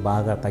 అనేది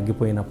బాగా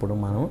తగ్గిపోయినప్పుడు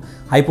మనం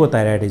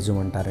హైపోథైరాయిడిజం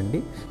అంటారండి.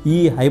 ఈ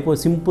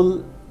సింపుల్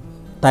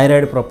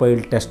థైరాయిడ్ ప్రొఫైల్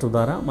టెస్ట్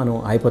ద్వారా మనం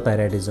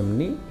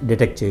హైపోథైరాయిడిజంని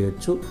డిటెక్ట్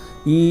చేయొచ్చు.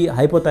 ఈ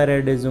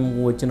హైపోథైరాయిడిజం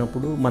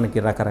వచ్చినప్పుడు మనకి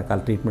రకరకాల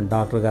ట్రీట్మెంట్,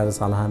 డాక్టర్ గారి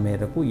సలహా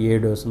మేరకు ఏ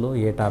డోసులో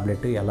ఏ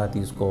టాబ్లెట్ ఎలా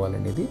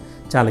తీసుకోవాలనేది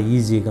చాలా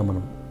ఈజీగా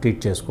మనం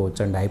ట్రీట్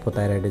చేసుకోవచ్చు అండి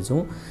హైపోథైరాయిడిజం.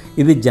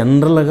 ఇది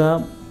జనరల్గా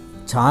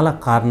చాలా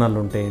కారణాలు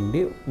ఉంటాయండి.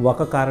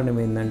 ఒక కారణం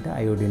ఏంటంటే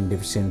అయోడిన్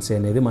డెఫిషియన్సీ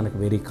అనేది మనకు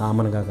వెరీ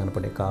కామన్గా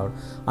కనపడే కావడం.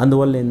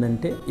 అందువల్ల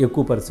ఏంటంటే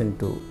ఎక్కువ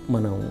పర్సెంట్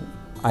మనం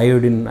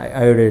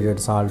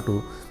అయోడైడెడ్ సాల్ట్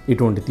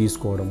ఇటువంటి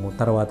తీసుకోవడము,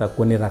 తర్వాత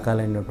కొన్ని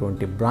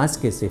రకాలైనటువంటి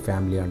బ్రాసికేసీ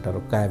ఫ్యామిలీ అంటారు,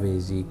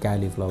 క్యాబేజీ,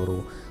 క్యాలీఫ్లవరు,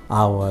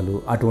 ఆవాలు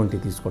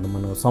అటువంటివి తీసుకోవడం,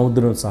 మనం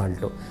సముద్రం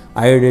సాల్ట్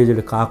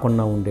అయోడైజ్డ్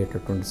కాకుండా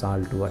ఉండేటటువంటి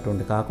సాల్ట్,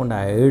 అటువంటి కాకుండా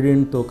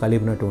అయోడిన్తో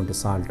కలిపినటువంటి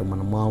సాల్ట్,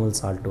 మన మామూలు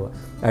సాల్ట్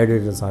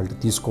అయోడైజ్డ్ సాల్ట్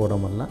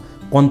తీసుకోవడం వల్ల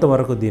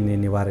కొంతవరకు దీన్ని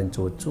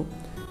నివారించవచ్చు.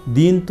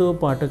 దీంతో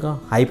పాటుగా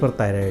హైపర్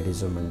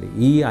థైరాయిడిజం అండి.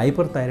 ఈ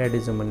హైపర్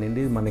థైరాయిడిజం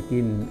అనేది మనకి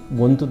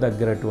గొంతు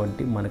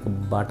దగ్గరటువంటి మనకు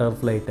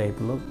బటర్ఫ్లై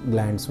టైప్లో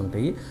గ్లాండ్స్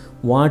ఉంటాయి.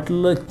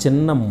 వాటిల్లో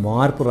చిన్న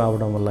మార్పు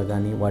రావడం వల్ల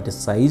కానీ వాటి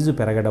సైజు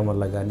పెరగడం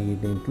వల్ల కానీ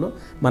దీంట్లో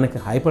మనకి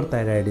హైపర్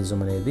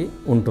థైరాయిడిజం అనేది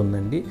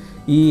ఉంటుందండి.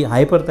 ఈ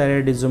హైపర్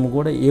థైరాయిడిజం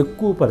కూడా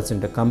ఎక్కువ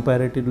పర్సెంట్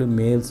కంపారిటివ్లీ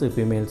మేల్స్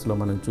ఫీమేల్స్లో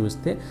మనం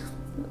చూస్తే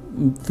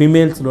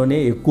ఫీమేల్స్లోనే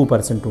ఎక్కువ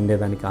పర్సెంట్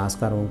ఉండేదానికి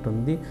ఆస్కారం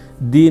ఉంటుంది.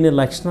 దీని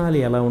లక్షణాలు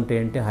ఎలా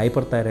ఉంటాయంటే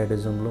హైపర్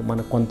థైరాయిడిజంలో మన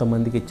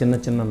కొంతమందికి చిన్న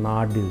చిన్న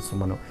నాడ్యూల్స్,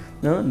 మనం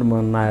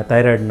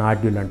థైరాయిడ్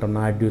నాడ్యూల్ అంటాం,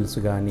 నాడ్యూల్స్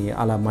కానీ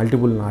అలా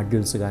మల్టిపుల్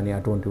నాడ్యూల్స్ కానీ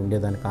అటువంటివి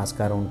ఉండేదానికి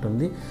ఆస్కారం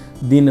ఉంటుంది.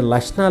 దీని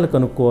లక్షణాలు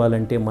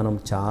కనుక్కోవాలంటే మనం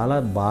చాలా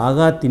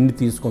బాగా తిండి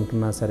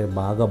తీసుకుంటున్నా సరే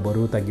బాగా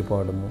బరువు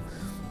తగ్గిపోవడము,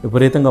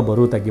 విపరీతంగా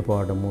బరువు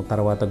తగ్గిపోవడము,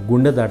 తర్వాత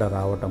గుండె దడ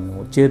రావడము,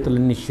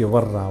 చేతులన్నీ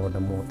షివర్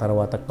రావడము,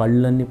 తర్వాత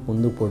కళ్ళన్నీ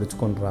ముందు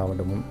పొడుచుకొని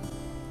రావడము,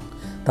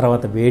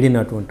 తర్వాత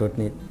వేడినటువంటి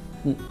వాటిని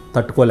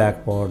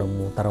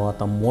తట్టుకోలేకపోవడము,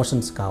 తర్వాత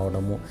మోషన్స్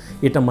కావడము,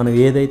 ఇట్లా మనం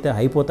ఏదైతే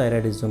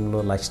హైపోథైరాయిడిజంలో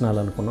లక్షణాలు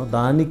అనుకున్నామో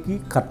దానికి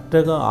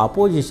కరెక్ట్గా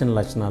ఆపోజిషన్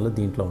లక్షణాలు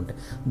దీంట్లో ఉంటాయి.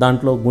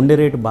 దాంట్లో గుండె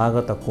రేటు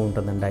బాగా తక్కువ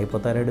ఉంటుందండి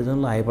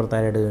హైపోథైరాయిడిజంలో. హైపర్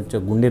థైరాయిడిజం వచ్చే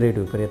గుండె రేటు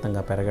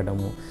విపరీతంగా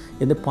పెరగడము,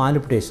 ఇది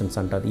పాలిపిటేషన్స్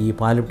అంటారు. ఈ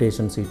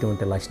పాలిపిటేషన్స్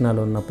ఇటువంటి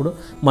లక్షణాలు ఉన్నప్పుడు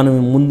మనం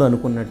ముందు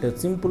అనుకున్నట్టు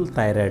సింపుల్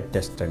థైరాయిడ్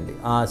టెస్ట్ అండి.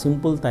 ఆ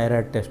simple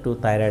thyroid test,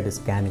 thyroid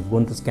scanning,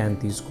 గొంతు స్కాన్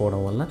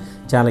తీసుకోవడం వల్ల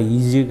చాలా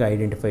ఈజీగా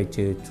ఐడెంటిఫై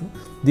చేయొచ్చు.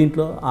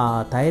 దీంట్లో ఆ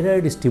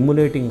థైరాయిడ్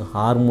స్టిమ్యులేటింగ్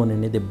హార్మోన్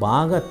అనేది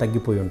బాగా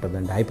తగ్గిపోయి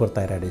ఉంటుందండి హైపర్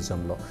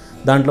థైరాయిడిజంలో.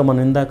 దాంట్లో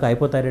మనం ఇందాక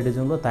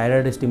హైపోథైరాయిడిజంలో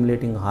థైరాయిడ్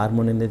స్టిమ్యులేటింగ్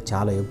హార్మోన్ అనేది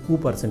చాలా ఎక్కువ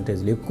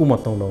పర్సెంటేజ్లో ఎక్కువ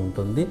మొత్తంలో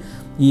ఉంటుంది.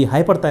 ఈ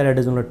హైపర్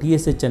థైరాయిడిజంలో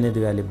TSH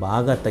అనేది వాల్యూ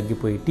బాగా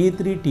తగ్గిపోయి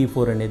T3,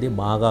 T4 అనేది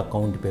బాగా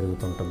కౌంట్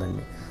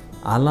పెరుగుతుంటుందండి.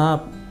 అలా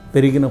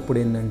పెరిగినప్పుడు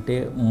ఏంటంటే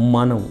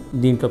మనం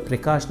దీంట్లో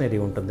ప్రికాషనరీ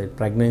ఉంటుంది.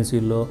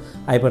 ప్రెగ్నెన్సీలో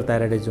హైపర్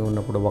థైరాయిడిజం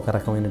ఉన్నప్పుడు ఒక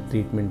రకమైన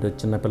ట్రీట్మెంట్,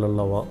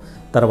 చిన్నపిల్లల్లో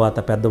తర్వాత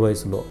పెద్ద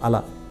వయసులో అలా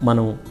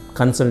మనం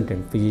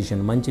కన్సల్టెంట్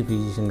ఫిజిషియన్, మంచి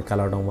ఫిజిషియన్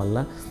కలవడం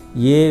వల్ల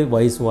ఏ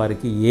వయసు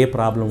వారికి ఏ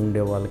ప్రాబ్లం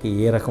ఉండే వాళ్ళకి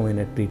ఏ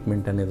రకమైన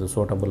ట్రీట్మెంట్ అనేది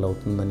సూటబుల్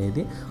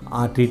అవుతుందనేది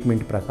ఆ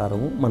ట్రీట్మెంట్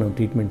ప్రకారం మనం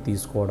ట్రీట్మెంట్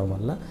తీసుకోవడం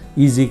వల్ల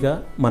ఈజీగా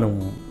మనం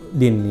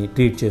దీన్ని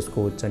ట్రీట్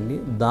చేసుకోవచ్చండి.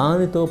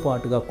 దానితో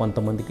పాటుగా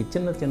కొంతమందికి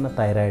చిన్న చిన్న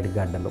థైరాయిడ్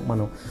గడ్డలు,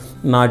 మనం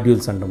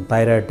నాడ్యూల్స్ అంటాం,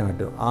 థైరాయిడ్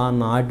నాడ్యూల్, ఆ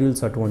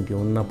నాడ్యూల్స్ అటువంటివి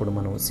ఉన్నప్పుడు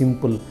మనం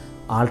సింపుల్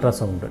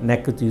అల్ట్రాసౌండ్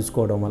నెక్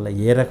తీసుకోవడం వల్ల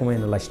ఏ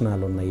రకమైన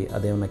లక్షణాలు ఉన్నాయి,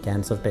 అదేమన్నా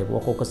క్యాన్సర్ టైప్,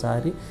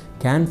 ఒక్కొక్కసారి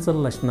క్యాన్సర్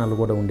లక్షణాలు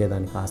కూడా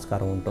ఉండేదానికి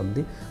ఆస్కారం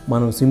ఉంటుంది.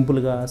 మనం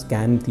సింపుల్గా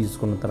స్కాన్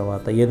తీసుకున్న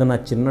తర్వాత ఏదైనా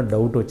చిన్న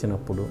డౌట్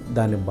వచ్చినప్పుడు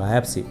దాన్ని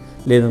బయాప్సీ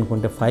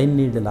లేదనుకుంటే ఫైన్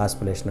నీడిల్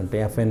ఆస్పిరేషన్ అంటే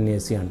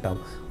FNAC అంటాం.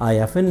 ఆ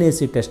FNAC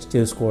టెస్ట్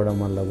చేసుకోవడం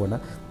వల్ల కూడా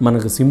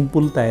మనకు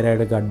సింపుల్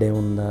థైరాయిడ్ గడ్డ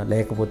ఏముందా,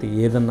 లేకపోతే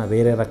ఏదన్నా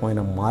వేరే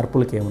రకమైన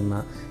మార్పులకి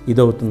ఏమన్నా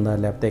ఇదవుతుందా,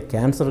 లేకపోతే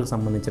క్యాన్సర్కి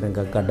సంబంధించిన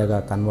గడ్డగా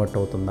కన్వర్ట్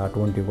అవుతుందా,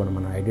 అటువంటివి కూడా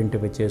మనం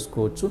ఐడెంటిఫై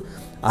చేసుకోవచ్చు.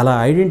 అలా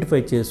ఐడెంటిఫై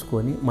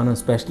చేసుకొని మనం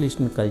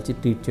స్పెషలిస్ట్ని కలిసి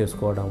ట్రీట్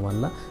చేసుకోవడం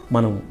వల్ల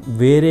మనం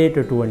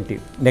వేరేటటువంటి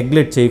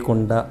నెగ్లెక్ట్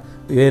చేయకుండా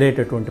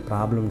వేరేటటువంటి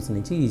ప్రాబ్లమ్స్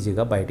నుంచి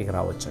ఈజీగా బయటికి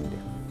రావచ్చండి.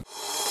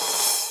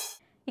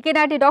 ఇక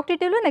నాటి డాక్టర్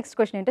టీలో నెక్స్ట్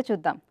క్వశ్చన్ ఏంటో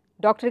చూద్దాం.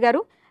 డాక్టర్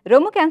గారు,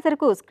 రొమ్ము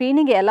క్యాన్సర్కు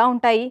స్క్రీనింగ్ ఎలా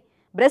ఉంటాయి,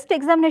 బ్రెస్ట్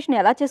ఎగ్జామినేషన్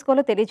ఎలా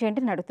చేసుకోవాలో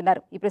తెలియజేయండి అని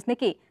అడుగుతున్నారు. ఈ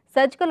ప్రశ్నకి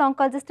సర్జికల్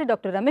ఆంకాలజిస్ట్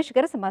డాక్టర్ రమేష్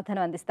గారు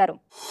సమాధానం అందిస్తారు.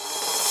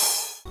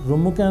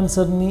 రొమ్ము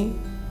క్యాన్సర్ని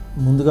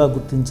ముందుగా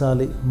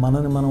గుర్తించాలి,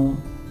 మనని మనం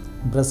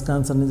బ్రెస్ట్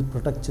క్యాన్సర్ నుంచి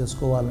ప్రొటెక్ట్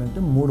చేసుకోవాలంటే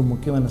 3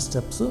 ముఖ్యమైన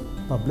స్టెప్స్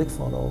పబ్లిక్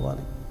ఫాలో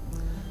అవ్వాలి.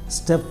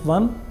 స్టెప్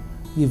 1,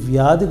 ఈ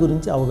వ్యాధి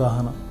గురించి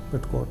అవగాహన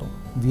పెట్టుకోవటం.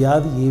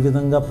 వ్యాధి ఏ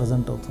విధంగా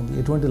ప్రజెంట్ అవుతుంది,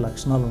 ఎటువంటి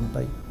లక్షణాలు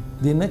ఉంటాయి,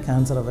 దీన్నే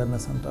క్యాన్సర్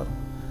అవేర్నెస్ అంటారు.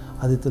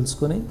 అది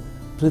తెలుసుకొని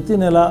ప్రతి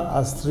నెల ఆ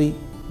స్త్రీ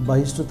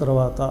బహిష్టు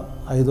తర్వాత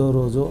 5వ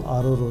రోజో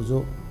 6వ రోజో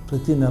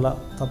ప్రతి నెల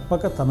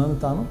తప్పక తనని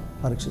తాను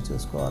పరీక్ష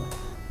చేసుకోవాలి.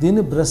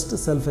 దీన్ని బ్రెస్ట్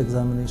సెల్ఫ్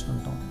ఎగ్జామినేషన్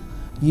అంటాం.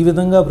 ఈ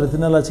విధంగా ప్రతి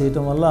నెల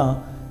చేయటం వల్ల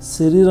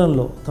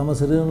తమ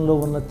శరీరంలో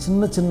ఉన్న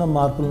చిన్న చిన్న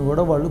మార్పులను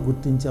కూడా వాళ్ళు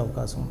గుర్తించే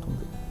అవకాశం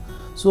ఉంటుంది.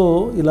 సో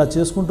ఇలా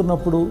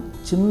చేసుకుంటున్నప్పుడు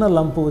చిన్న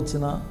లంపు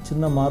వచ్చినా,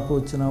 చిన్న మార్పు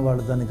వచ్చినా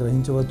వాళ్ళు దాన్ని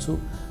గ్రహించవచ్చు,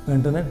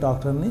 వెంటనే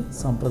డాక్టర్ని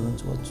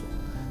సంప్రదించవచ్చు.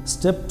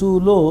 స్టెప్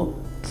 2లో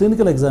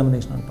క్లినికల్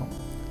ఎగ్జామినేషన్ అంటాం.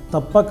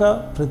 తప్పక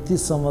ప్రతి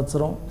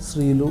సంవత్సరం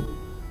స్త్రీలు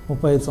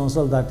 35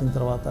 సంవత్సరాలు దాటిన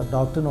తర్వాత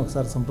డాక్టర్ని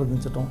ఒకసారి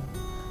సంప్రదించటం,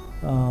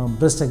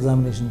 బ్రెస్ట్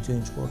ఎగ్జామినేషన్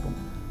చేయించుకోవటం.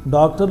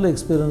 డాక్టర్ల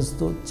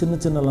ఎక్స్పీరియన్స్తో చిన్న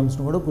చిన్న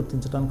లంప్స్ను కూడా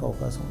గుర్తించడానికి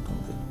అవకాశం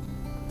ఉంటుంది.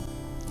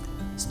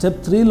 స్టెప్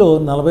 3లో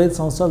 45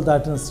 సంవత్సరాలు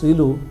దాటిన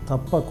స్త్రీలు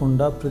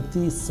తప్పకుండా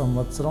ప్రతి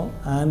సంవత్సరం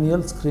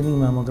యాన్యువల్ స్క్రీనింగ్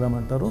మ్యామోగ్రామ్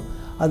అంటారు,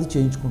 అది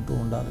చేయించుకుంటూ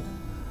ఉండాలి.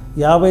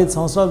 55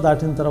 సంవత్సరాలు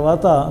దాటిన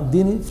తర్వాత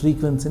దీని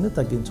ఫ్రీక్వెన్సీని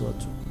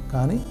తగ్గించవచ్చు.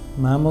 కానీ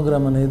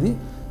మ్యామోగ్రామ్ అనేది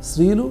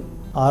స్త్రీలు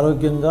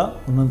ఆరోగ్యంగా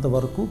ఉన్నంత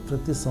వరకు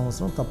ప్రతి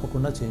సంవత్సరం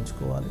తప్పకుండా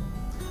చేయించుకోవాలి.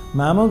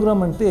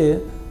 మ్యామోగ్రామ్ అంటే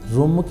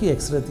రొమ్ముకి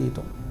ఎక్స్రే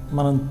తీయటం.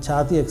 మనం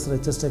ఛాతీ ఎక్స్రే,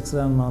 చెస్ట్ ఎక్స్రే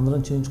మనం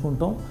అందరం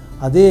చేయించుకుంటాం.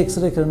 అదే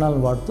ఎక్స్రే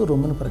కిరణాలను వాడుతూ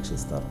రొమ్ముని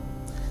పరీక్షిస్తారు.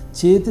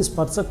 చేతి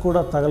స్పర్శకు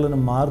కూడా తగలని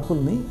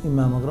మార్పుల్ని ఈ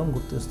మ్యామోగ్రామ్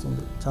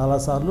గుర్తిస్తుంది.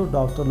 చాలాసార్లు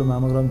డాక్టర్లు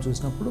మ్యామోగ్రామ్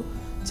చూసినప్పుడు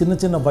చిన్న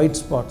చిన్న వైట్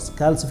స్పాట్స్,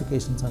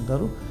 కాల్సిఫికేషన్స్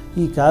అంటారు,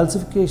 ఈ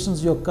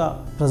కాల్సిఫికేషన్స్ యొక్క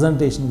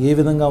ప్రజెంటేషన్ ఏ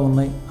విధంగా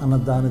ఉన్నాయి అన్న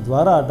దాని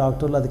ద్వారా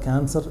డాక్టర్లు అది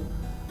క్యాన్సర్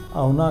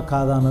అవునా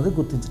కాదా అన్నది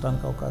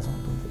గుర్తించడానికి అవకాశం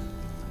ఉంటుంది.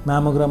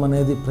 మ్యామోగ్రామ్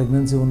అనేది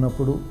ప్రెగ్నెన్సీ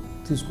ఉన్నప్పుడు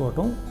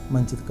తీసుకోవటం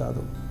మంచిది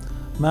కాదు.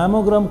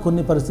 మ్యామోగ్రామ్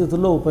కొన్ని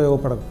పరిస్థితుల్లో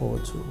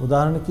ఉపయోగపడకపోవచ్చు.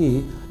 ఉదాహరణకి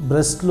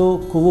బ్రెస్ట్లో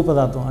కొవ్వు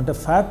పదార్థం అంటే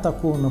ఫ్యాట్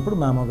తక్కువ ఉన్నప్పుడు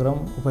మ్యామోగ్రామ్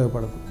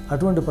ఉపయోగపడదు.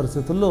 అటువంటి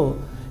పరిస్థితుల్లో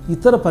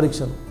ఇతర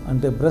పరీక్షలు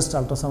అంటే బ్రెస్ట్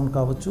అల్ట్రాసౌండ్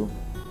కావచ్చు,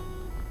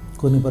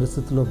 కొన్ని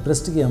పరిస్థితుల్లో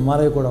బ్రెస్ట్కి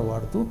ఎంఆర్ఐ కూడా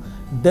వాడుతూ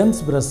డెన్స్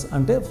బ్రెస్ట్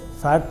అంటే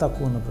ఫ్యాట్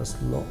తక్కువ ఉన్న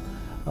బ్రెస్ట్లో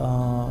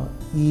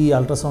ఈ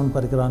అల్ట్రాసౌండ్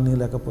పరికరాన్ని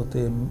లేకపోతే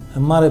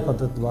ఎంఆర్ఐ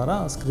పద్ధతి ద్వారా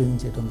స్క్రీనింగ్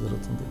చేయడం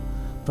జరుగుతుంది.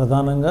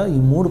 ప్రధానంగా ఈ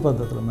 3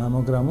 పద్ధతులు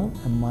మ్యామోగ్రాము,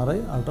 ఎంఆర్ఐ,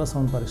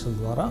 అల్ట్రాసౌండ్ పరీక్షల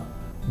ద్వారా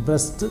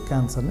బ్రెస్ట్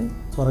క్యాన్సర్ని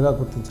త్వరగా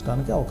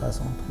గుర్తించడానికి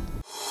అవకాశం ఉంటుంది.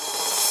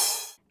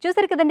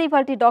 చూసారు కదండి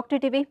ఇవాల్టి డాక్టర్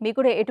టీవీ. మీకు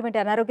కూడా ఎటువంటి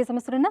అనారోగ్య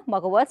సమస్యలున్నా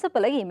మాకు వాట్సాప్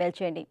అలాగే ఈమెయిల్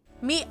చేయండి.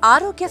 మీ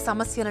ఆరోగ్య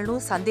సమస్యలను,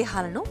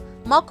 సందేహాలను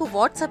మాకు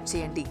వాట్సాప్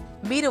చేయండి.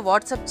 మీరు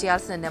వాట్సాప్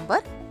చేయాల్సిన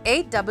నంబర్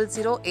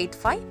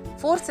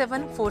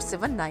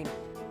 8008547479.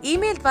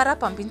 ఈమెయిల్ ద్వారా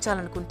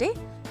పంపించాలనుకుంటే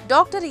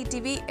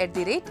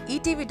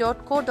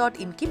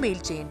doctoretv@etv.co.in కి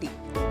మెయిల్ చేయండి.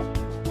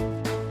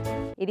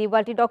 ఇది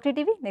ఇవాల్టి డాక్టర్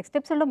టీవీ. నెక్స్ట్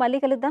ఎపిసోడ్లో మళ్ళీ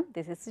కలుద్దాం.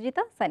 This is Sujitha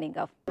signing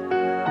off.